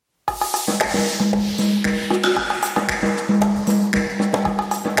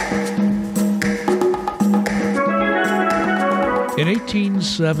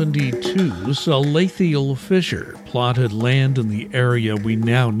1872, Salathiel Fisher plotted land in the area we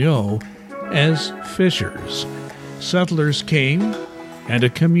now know as Fishers. Settlers came, and a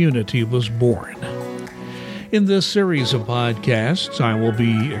community was born. In this series of podcasts, I will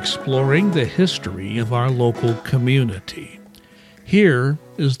be exploring the history of our local community. Here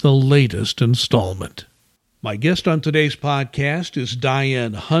is the latest installment. My guest on today's podcast is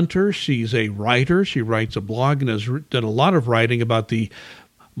Diane Hunter. She's a writer. She writes a blog and has done a lot of writing about the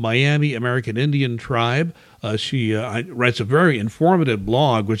Miami American Indian tribe. She writes a very informative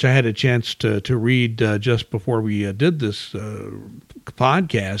blog, which I had a chance to read just before we did this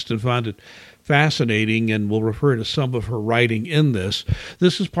podcast and found it fascinating, and we'll refer to some of her writing in this.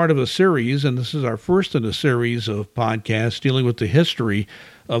 This is part of a series, and this is our first in a series of podcasts dealing with the history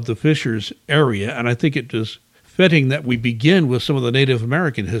of the Fishers area, and I think it is fitting that we begin with some of the Native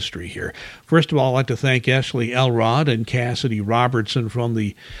American history here. First of all, I'd like to thank Ashley Elrod and Cassidy Robertson from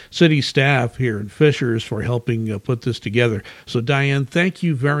the city staff here in Fishers for helping put this together. So, Diane, thank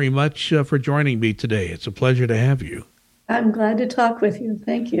you very much for joining me today. It's a pleasure to have you. I'm glad to talk with you.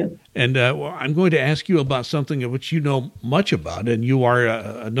 Thank you. And I'm going to ask you about something of which you know much about, and you are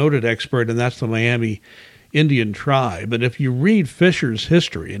a noted expert, and that's the Miami Indian tribe. And if you read Fisher's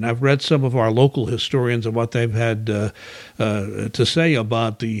history, and I've read some of our local historians and what they've had to say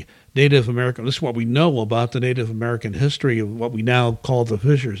about the Native American, this is what we know about the Native American history of what we now call the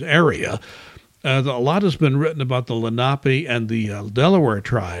Fishers area. A lot has been written about the Lenape and the Delaware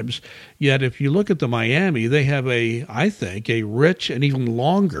tribes, yet if you look at the Miami, they have I think, a rich and even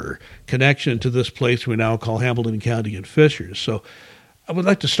longer connection to this place we now call Hamilton County and Fishers. So I would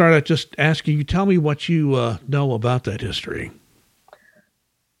like to start out just asking you, tell me what you know about that history.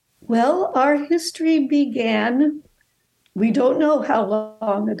 Well, our history began, we don't know how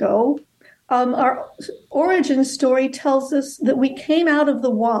long ago. Our origin story tells us that we came out of the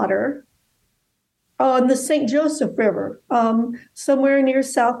water on the St. Joseph River, somewhere near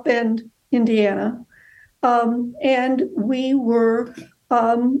South Bend, Indiana. And we were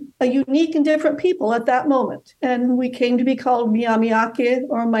a unique and different people at that moment. And we came to be called Miamiake,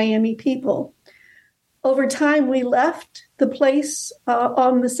 or Miami people. Over time, we left the place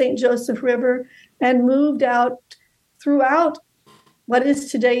on the St. Joseph River and moved out throughout what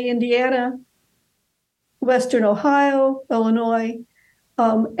is today Indiana, Western Ohio, Illinois.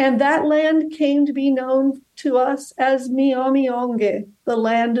 And that land came to be known to us as Miami-Onge, the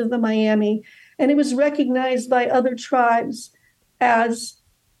land of the Miami. And it was recognized by other tribes as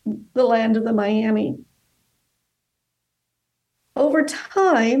the land of the Miami. Over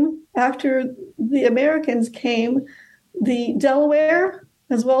time, after the Americans came, the Delaware,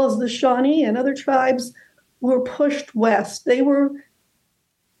 as well as the Shawnee and other tribes, were pushed west. They were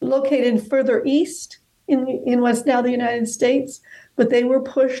located further east in what's now the United States, but they were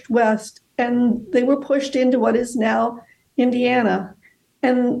pushed west, and they were pushed into what is now Indiana.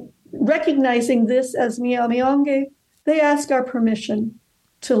 And recognizing this as Miami-Onge, they asked our permission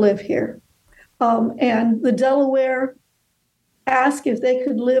to live here. And the Delaware asked if they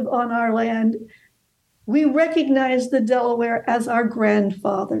could live on our land. We recognized the Delaware as our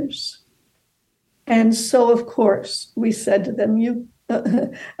grandfathers. And so, of course, we said to them, "You,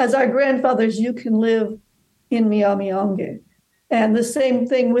 as our grandfathers, you can live in Miami-Onge." And the same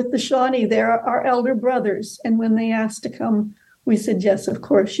thing with the Shawnee. They're our elder brothers. And when they asked to come, we said, "Yes, of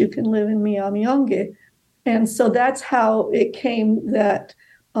course, you can live in Miami-Onge." And so that's how it came that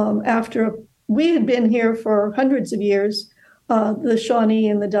after we had been here for hundreds of years, the Shawnee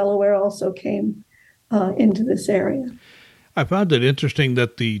and the Delaware also came into this area. I found it interesting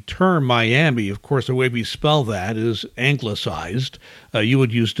that the term Miami, of course, the way we spell that is anglicized. You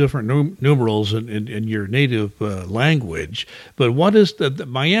would use different numerals in your native language. But what is the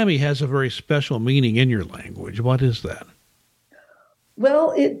Miami has a very special meaning in your language. What is that?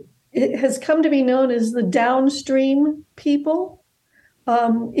 Well, it has come to be known as the downstream people.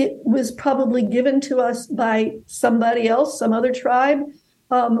 It was probably given to us by somebody else, some other tribe,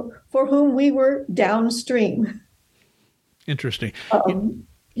 for whom we were downstream. Interesting.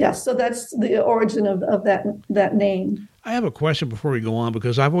 Yes, so that's the origin of that name. I have a question before we go on,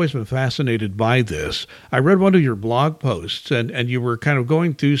 because I've always been fascinated by this. I read one of your blog posts, and you were kind of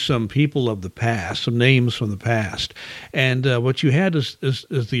going through some people of the past, some names from the past. And what you had is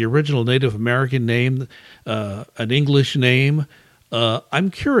the original Native American name, an English name. I'm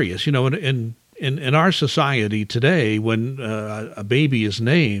curious, in our society today, when a baby is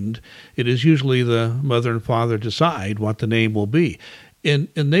named, it is usually the mother and father decide what the name will be. In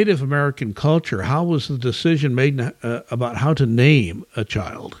Native American culture, how was the decision made about how to name a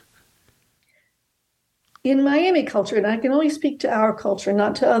child? in Miami culture, and I can only speak to our culture,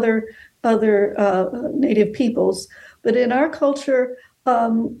 not to other Native peoples, but in our culture,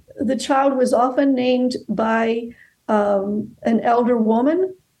 the child was often named by an elder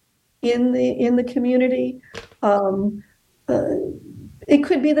woman in the community. It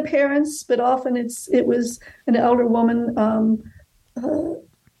could be the parents, but often it was an elder woman,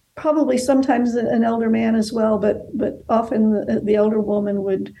 probably sometimes an elder man as well, but often the elder woman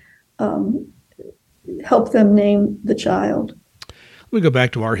would help them name the child. Let me go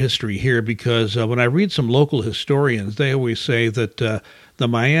back to our history here because when I read some local historians, they always say that the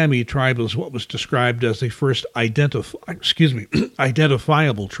Miami tribe was what was described as the first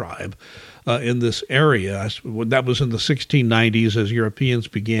identifiable tribe in this area. That was in the 1690s as Europeans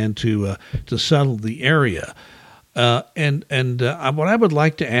began to settle the area. And what I would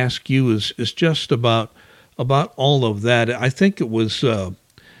like to ask you is just about all of that. I think it was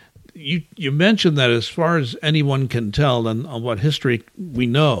you mentioned that as far as anyone can tell, and on what history we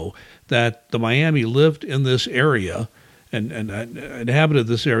know, that the Miami lived in this area and inhabited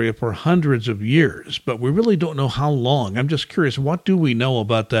this area for hundreds of years, but we really don't know how long. I'm just curious, what do we know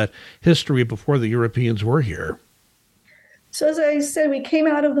about that history before the Europeans were here? So as I said, we came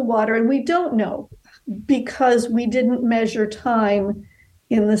out of the water, and we don't know because we didn't measure time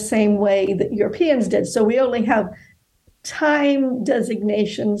in the same way that Europeans did. So we only have time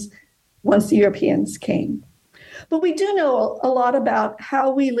designations once the Europeans came. But we do know a lot about how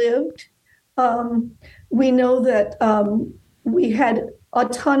we lived. We know that we had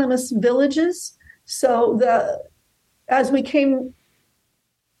autonomous villages. So as we came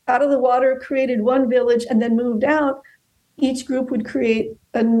out of the water, created one village, and then moved out, each group would create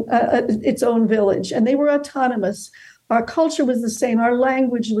its own village, and they were autonomous. Our culture was the same, our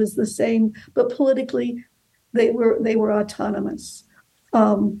language was the same, but politically, they were autonomous,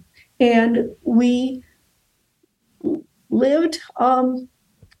 and we lived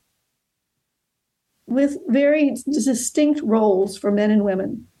with very distinct roles for men and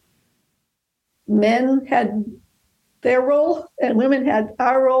women. Men had their role, and women had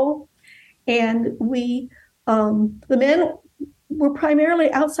our role, and the men were primarily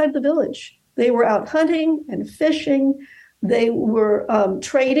outside the village. They were out hunting and fishing. They were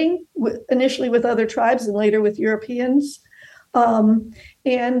trading initially with other tribes and later with Europeans.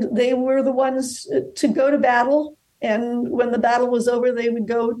 And they were the ones to go to battle. And when the battle was over, they would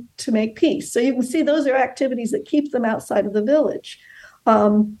go to make peace. So you can see those are activities that keep them outside of the village.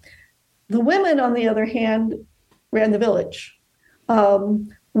 The women, on the other hand, ran the village.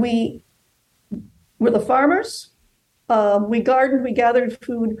 We were the farmers. We gardened, we gathered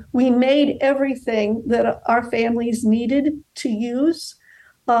food, we made everything that our families needed to use.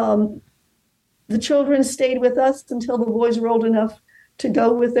 The children stayed with us until the boys were old enough to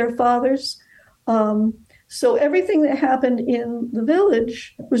go with their fathers. So everything that happened in the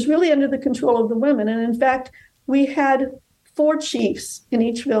village was really under the control of the women. And in fact, we had 4 chiefs in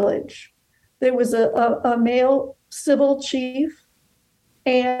each village. There was a male civil chief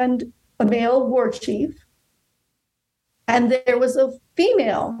and a male war chief. And there was a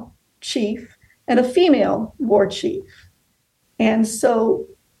female chief and a female war chief. And so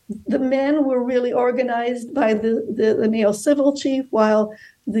the men were really organized by the male civil chief, while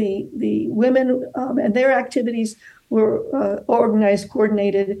the women and their activities were organized,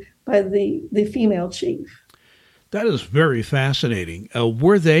 coordinated by the female chief. That is very fascinating.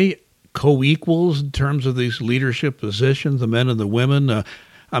 Were they co-equals in terms of these leadership positions, the men and the women?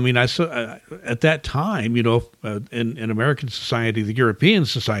 I mean, I saw at that time, in American society, the European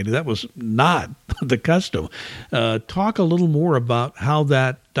society, that was not the custom. Talk a little more about how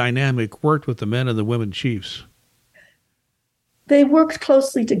that dynamic worked with the men and the women chiefs. They worked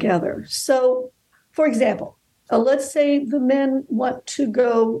closely together. So, for example, let's say the men want to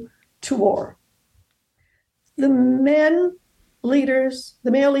go to war. The male leaders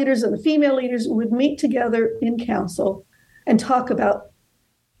and the female leaders would meet together in council and talk about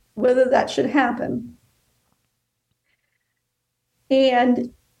whether that should happen.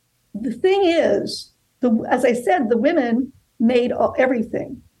 And the thing is, as I said, the women made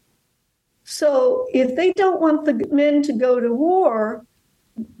everything. So if they don't want the men to go to war,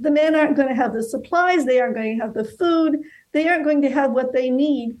 the men aren't going to have the supplies, they aren't going to have the food, they aren't going to have what they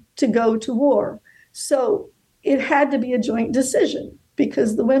need to go to war. So it had to be a joint decision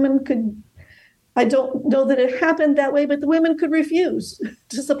because the women could, I don't know that it happened that way, but the women could refuse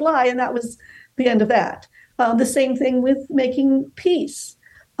to supply, and that was the end of that. The same thing with making peace,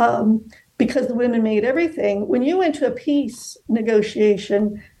 because the women made everything. When you went to a peace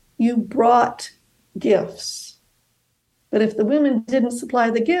negotiation, you brought gifts. But if the women didn't supply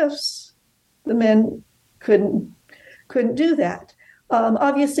the gifts, the men couldn't do that.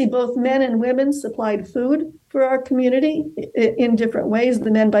 Obviously, both men and women supplied food for our community in different ways.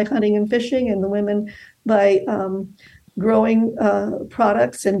 The men by hunting and fishing, and the women by growing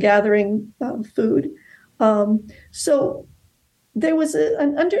products and gathering food. So there was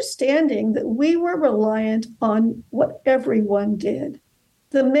an understanding that we were reliant on what everyone did.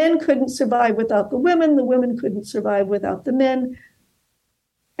 The men couldn't survive without the women couldn't survive without the men,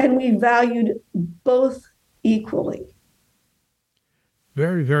 and we valued both equally.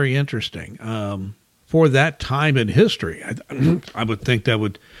 Very, very interesting. For that time in history, I would think that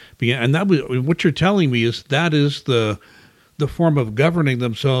would be, and that would, what you're telling me is that is the form of governing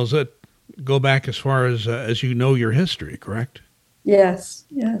themselves that go back as far as you know your history, correct? Yes,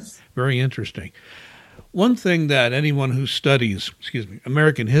 yes. Very interesting. One thing that anyone who studies,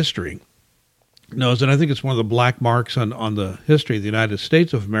 American history knows, and I think it's one of the black marks on the history of the United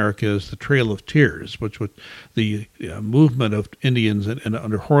States of America, is the Trail of Tears, which was the movement of Indians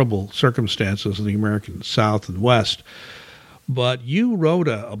under horrible circumstances in the American South and West. But you wrote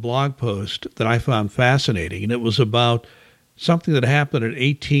a blog post that I found fascinating, and it was about something that happened in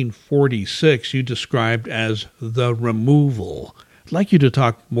 1846 you described as the removal. I'd like you to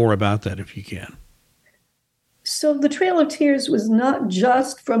talk more about that if you can. So the Trail of Tears was not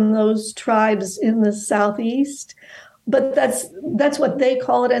just from those tribes in the Southeast, but that's what they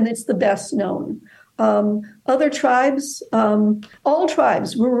call it, and it's the best known. Other tribes, all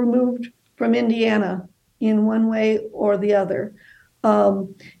tribes were removed from Indiana in one way or the other.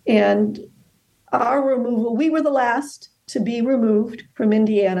 And our removal, we were the last to be removed from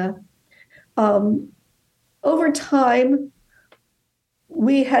Indiana. Over time,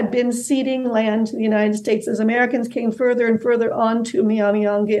 we had been ceding land to the United States as Americans came further and further onto Miami,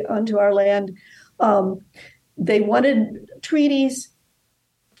 onto our land. They wanted treaties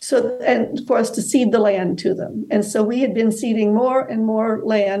and for us to cede the land to them. And so we had been ceding more and more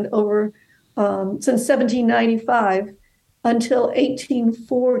land over since 1795 until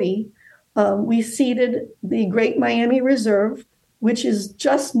 1840. We ceded the Great Miami Reserve, which is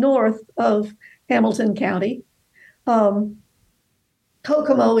just north of Hamilton County.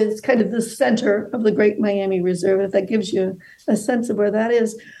 Kokomo is kind of the center of the Great Miami Reserve, if that gives you a sense of where that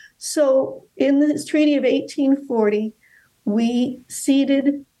is. So in this Treaty of 1840, we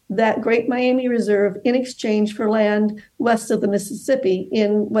ceded that Great Miami Reserve in exchange for land west of the Mississippi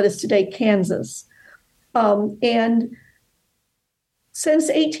in what is today Kansas. And since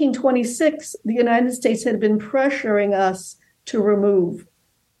 1826, the United States had been pressuring us to remove.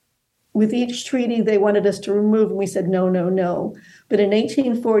 With each treaty, they wanted us to remove, and we said, no, no, no. But in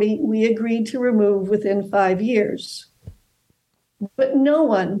 1840, we agreed to remove within 5 years. But no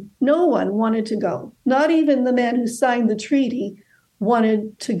one wanted to go. Not even the men who signed the treaty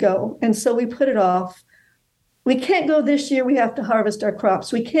wanted to go. And so we put it off. We can't go this year. We have to harvest our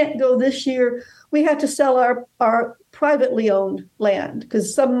crops. We can't go this year. We have to sell our privately owned land,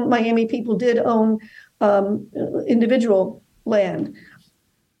 because some Miami people did own individual land.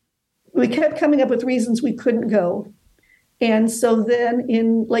 We kept coming up with reasons we couldn't go. And so then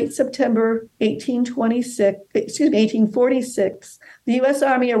in late September 1846, the U.S.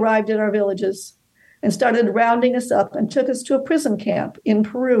 Army arrived at our villages and started rounding us up and took us to a prison camp in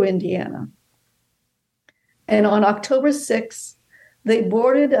Peru, Indiana. And on October 6th, they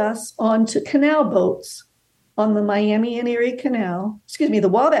boarded us onto canal boats on the Miami and Erie Canal, the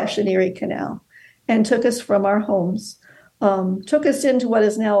Wabash and Erie Canal, and took us from our homes. Took us into what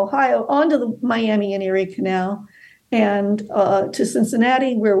is now Ohio, onto the Miami and Erie Canal, and to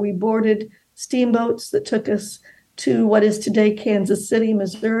Cincinnati, where we boarded steamboats that took us to what is today Kansas City,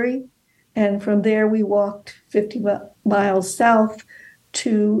 Missouri. And from there, we walked 50 miles south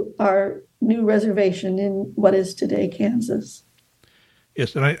to our new reservation in what is today Kansas.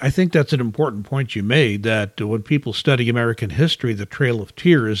 Yes, and I think that's an important point you made, that when people study American history, the Trail of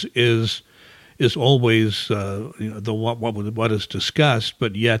Tears is always what is discussed,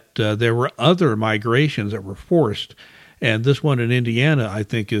 but yet there were other migrations that were forced, and this one in Indiana, I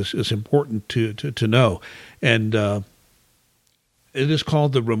think, is important to know. And it is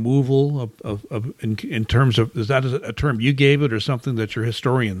called the removal of in terms of, is that a term you gave it or something that your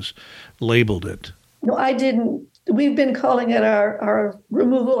historians labeled it? No, I didn't. We've been calling it our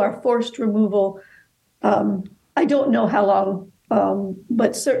removal, our forced removal. I don't know how long,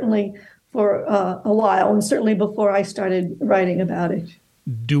 but certainly for a while, and certainly before I started writing about it.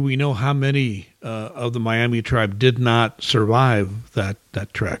 Do we know how many of the Miami tribe did not survive that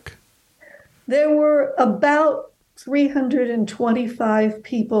trek? There were about 325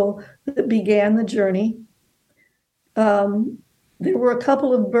 people that began the journey. There were a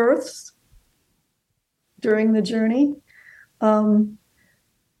couple of births. during the journey. By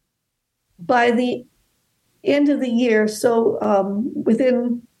the end of the year, so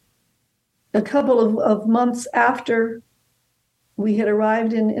within a couple of months after we had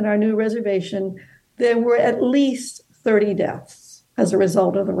arrived in our new reservation, there were at least 30 deaths as a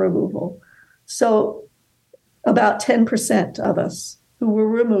result of the removal. So about 10% of us who were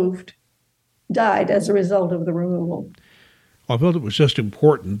removed died as a result of the removal. I felt it was just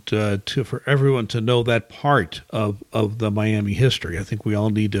important for everyone to know that part of the Miami history. I think we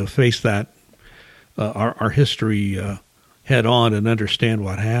all need to face that, our history head on and understand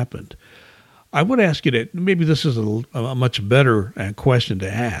what happened. I would ask you that maybe this is a much better question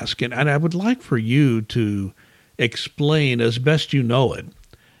to ask, and I would like for you to explain as best you know it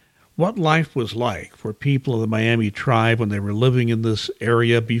what life was like for people of the Miami tribe when they were living in this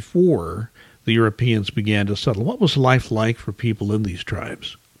area before the Europeans began to settle. What was life like for people in these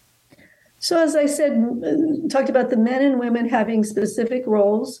tribes? So as I said, talked about the men and women having specific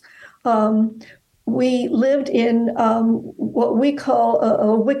roles. We lived in what we call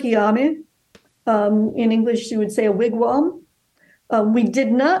a wickiume. In English, you would say a wigwam. We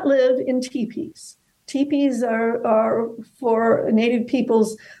did not live in teepees. Teepees are for Native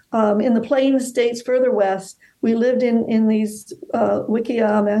peoples in the Plains states further west. We lived in these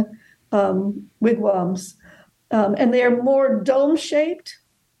wickiume wigwams, and they're more dome-shaped.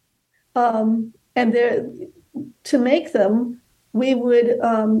 And to make them, we would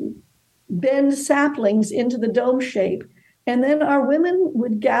bend saplings into the dome shape, and then our women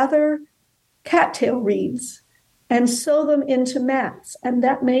would gather cattail reeds and sew them into mats, and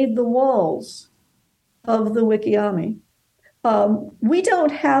that made the walls of the wickiume. We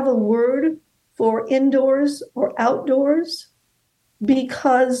don't have a word for indoors or outdoors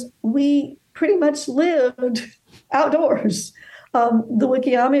because we pretty much lived outdoors. The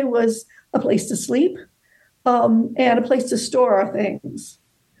wickiume was a place to sleep and a place to store our things.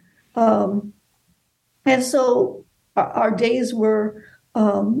 And so our days were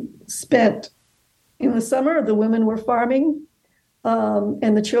spent in the summer. The women were farming,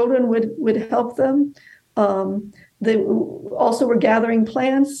 and the children would help them. They also were gathering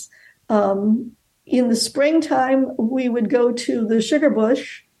plants. In the springtime, we would go to the sugar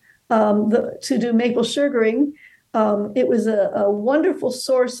bush to do maple sugaring. It was a wonderful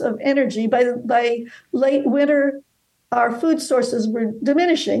source of energy. By late winter, our food sources were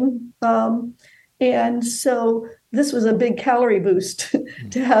diminishing. And so this was a big calorie boost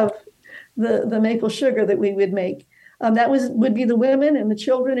to have the maple sugar that we would make. That would be the women and the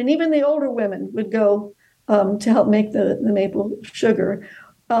children, and even the older women would go to help make the maple sugar.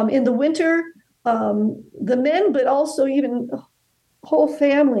 In the winter, the men, but also even whole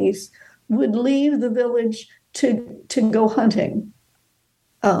families, would leave the village to go hunting.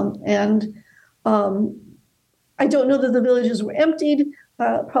 And I don't know that the villages were emptied.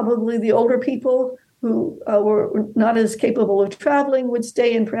 Probably the older people who were not as capable of traveling would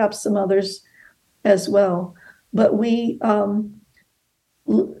stay, and perhaps some others as well. But we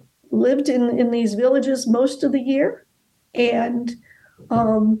lived in these villages most of the year, and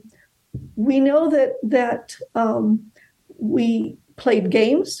we know that we played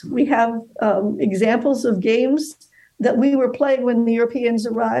games. We have examples of games that we were playing when the Europeans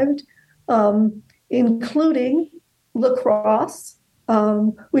arrived, including lacrosse,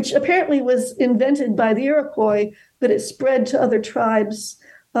 which apparently was invented by the Iroquois, but it spread to other tribes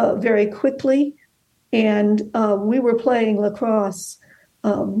very quickly. And we were playing lacrosse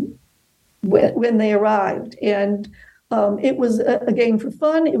when they arrived. And it was a game for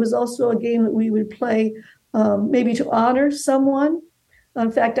fun. It was also a game that we would play maybe to honor someone. In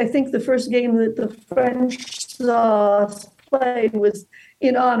fact, I think the first game that the French saw us play was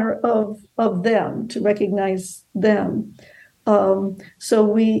in honor of them, to recognize them. So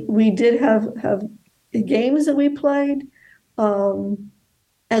we did have games that we played,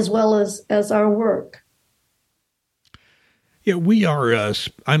 as well as our work. Yeah, we are.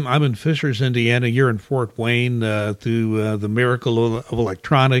 I'm in Fishers, Indiana. You're in Fort Wayne. Through the miracle of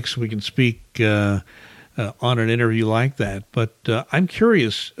electronics, we can speak on an interview like that. But I'm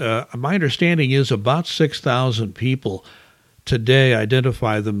curious. My understanding is about 6,000 people today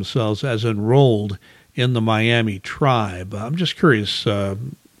identify themselves as enrolled in the Miami tribe. I'm just curious.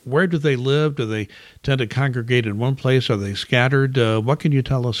 Where do they live? Do they tend to congregate in one place? Are they scattered? What can you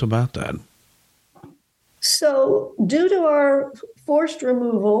tell us about that? So due to our forced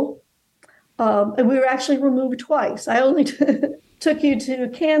removal, and we were actually removed twice. I only took you to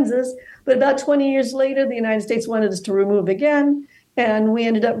Kansas, but about 20 years later, the United States wanted us to remove again, and we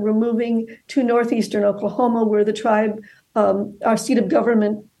ended up removing to northeastern Oklahoma, where the tribe, our seat of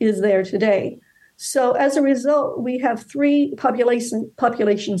government, is there today. So as a result, we have three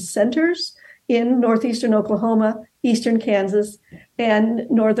population centers in northeastern Oklahoma, eastern Kansas, and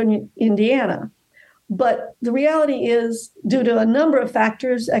northern Indiana. But the reality is, due to a number of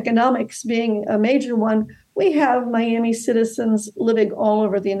factors, economics being a major one, we have Miami citizens living all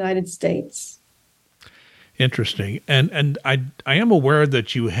over the United States. Interesting. And I am aware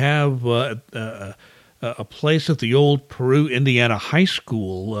that you have a place at the old Peru, Indiana High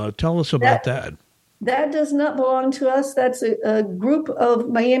School. Tell us about that. That does not belong to us. That's a group of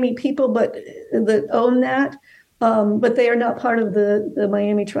Miami people that own that, but they are not part of the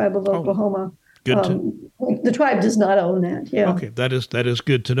Miami tribe of Oklahoma. Good the tribe does not own that. Yeah. Okay, that is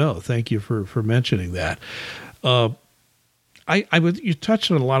good to know. Thank you for mentioning that. You touched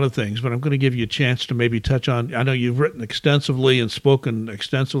on a lot of things, but I'm going to give you a chance to maybe touch on. I know you've written extensively and spoken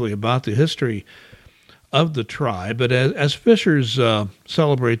extensively about the history of the tribe, but as Fishers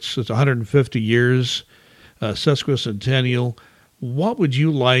celebrates its 150 years sesquicentennial, what would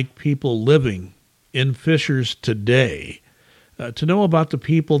you like people living in Fishers today to know about the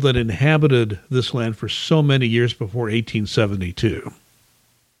people that inhabited this land for so many years before 1872?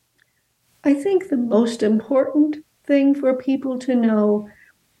 I think the most important thing for people to know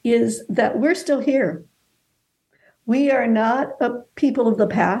is that we're still here. We are not a people of the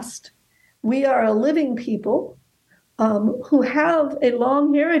past. We are a living people who have a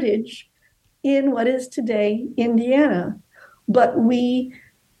long heritage in what is today Indiana. But we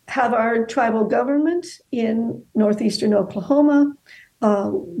have our tribal government in northeastern Oklahoma.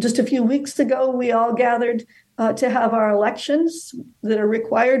 Just a few weeks ago, we all gathered to have our elections that are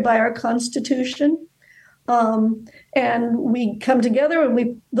required by our Constitution. And we come together,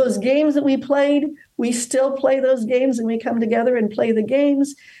 and those games that we played, we still play those games, and we come together and play the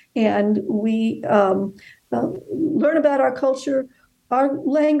games, and we learn about our culture. Our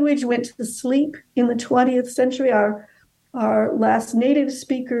language went to sleep in the 20th century. Our last native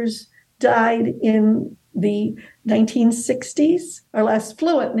speakers died in the 1960s. Our last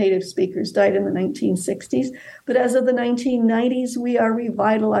fluent native speakers died in the 1960s. But as of the 1990s, we are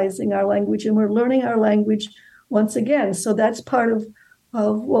revitalizing our language, and we're learning our language once again. So that's part of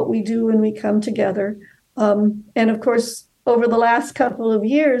what we do when we come together. And of course, over the last couple of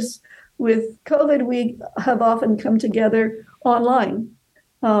years with COVID, we have often come together online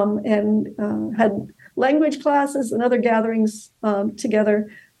and had language classes and other gatherings together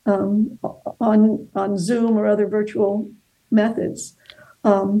on Zoom or other virtual methods.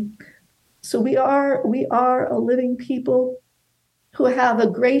 So we are a living people who have a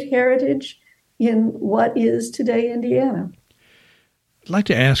great heritage in what is today Indiana. I'd like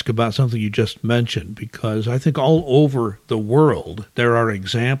to ask about something you just mentioned, because I think all over the world there are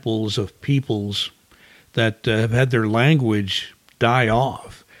examples of peoples that have had their language die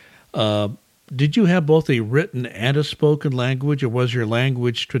off. Did you have both a written and a spoken language, or was your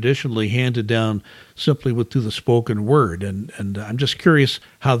language traditionally handed down simply through the spoken word? And I'm just curious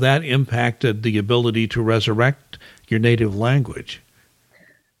how that impacted the ability to resurrect your native language.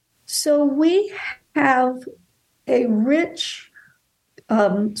 So we have a rich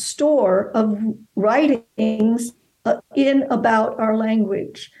store of writings in about our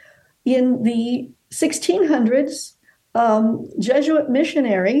language. In the 1600s, Jesuit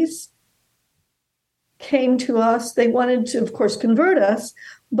missionaries came to us. They wanted to, of course, convert us,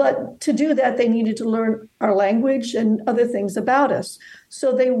 but to do that, they needed to learn our language and other things about us.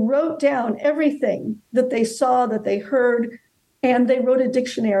 So they wrote down everything that they saw, that they heard, and they wrote a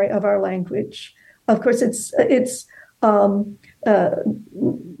dictionary of our language. Of course, it's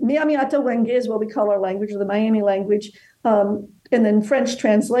Miamiata-Wenge is what we call our language, or the Miami language, and then French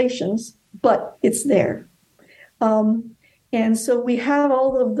translations, but it's there. And so we have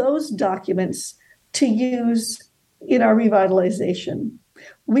all of those documents to use in our revitalization.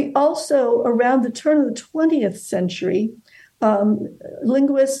 We also, around the turn of the 20th century,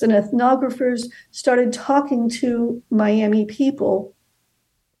 linguists and ethnographers started talking to Miami people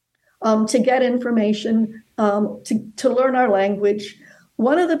to get information, to learn our language.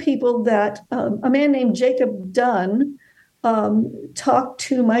 One of the people that, a man named Jacob Dunn, talked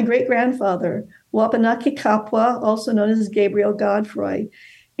to my great-grandfather, Wapanaki Kapwa, also known as Gabriel Godfroy.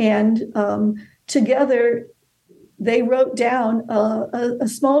 And together, they wrote down a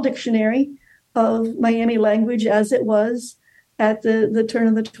small dictionary of Miami language as it was at the turn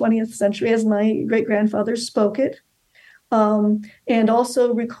of the 20th century, as my great-grandfather spoke it, and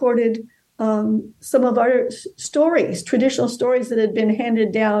also recorded some of our stories, traditional stories that had been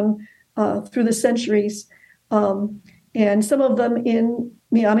handed down through the centuries, and some of them in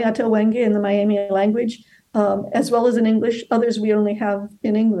Miamiata-Wenge in the Miami language, as well as in English. Others we only have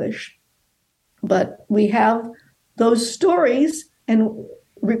in English. But we have those stories and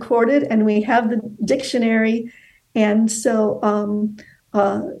recorded, and we have the dictionary. And so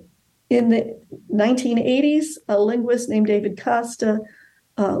in the 1980s, a linguist named David Costa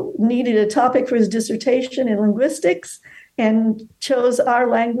needed a topic for his dissertation in linguistics and chose our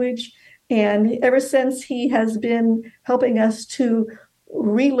language. And ever since, he has been helping us to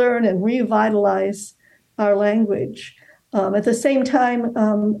relearn and revitalize our language. At the same time,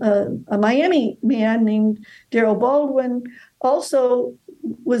 a Miami man named Daryl Baldwin also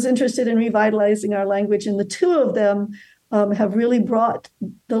was interested in revitalizing our language, and the two of them have really brought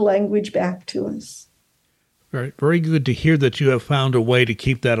the language back to us. Very, very good to hear that you have found a way to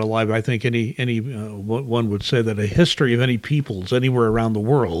keep that alive. I think any one would say that a history of any peoples anywhere around the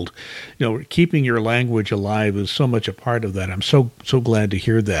world, keeping your language alive is so much a part of that. I'm so glad to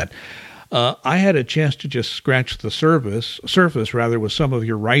hear that. I had a chance to just scratch the surface with some of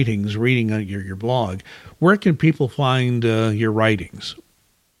your writings, reading your blog. Where can people find your writings?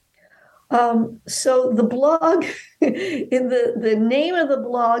 So the blog, the name of the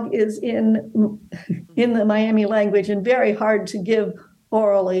blog is in the Miami language and very hard to give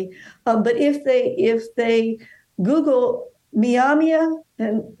orally. But if they Google Miamia,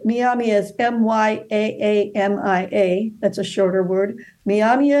 and Miamia is Myaamia, that's a shorter word,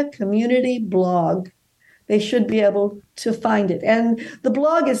 Miamia Community Blog, they should be able to find it. And the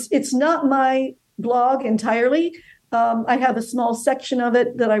blog it's not my blog entirely. I have a small section of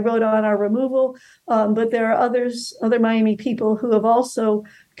it that I wrote on our removal, but there are other Miami people who have also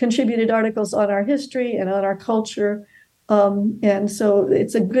contributed articles on our history and on our culture. And so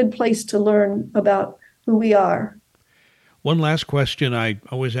it's a good place to learn about who we are. One last question I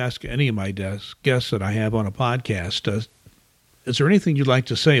always ask any of my guests that I have on a podcast. Is there anything you'd like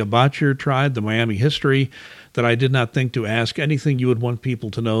to say about your tribe, the Miami history, that I did not think to ask? Anything you would want people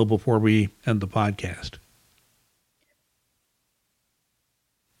to know before we end the podcast?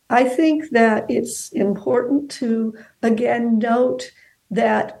 I think that it's important to, again, note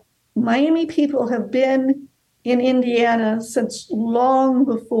that Miami people have been in Indiana since long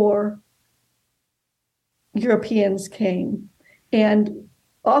before Europeans came. And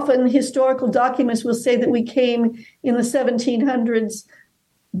often historical documents will say that we came in the 1700s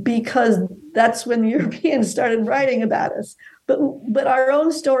because that's when the Europeans started writing about us. But our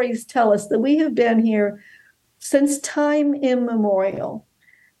own stories tell us that we have been here since time immemorial.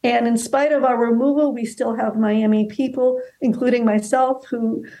 And in spite of our removal, we still have Miami people, including myself,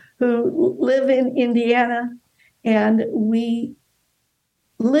 who live in Indiana. And we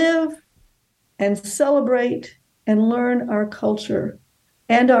live and celebrate and learn our culture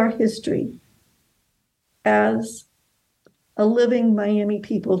and our history as a living Miami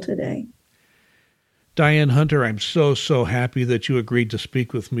people today. Diane Hunter, I'm so happy that you agreed to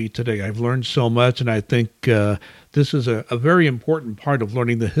speak with me today. I've learned so much, and I think this is a very important part of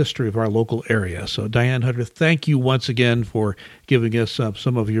learning the history of our local area. So, Diane Hunter, thank you once again for giving us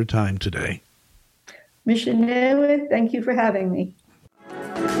some of your time today. Mishinewe, thank you for having me.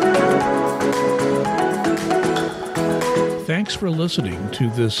 Thanks for listening to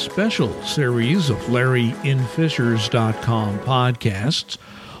this special series of LarryInFishers.com podcasts,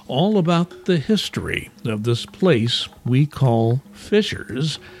 all about the history of this place we call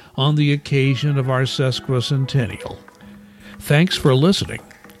Fishers on the occasion of our sesquicentennial. Thanks for listening.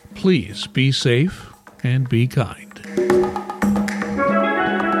 Please be safe and be kind.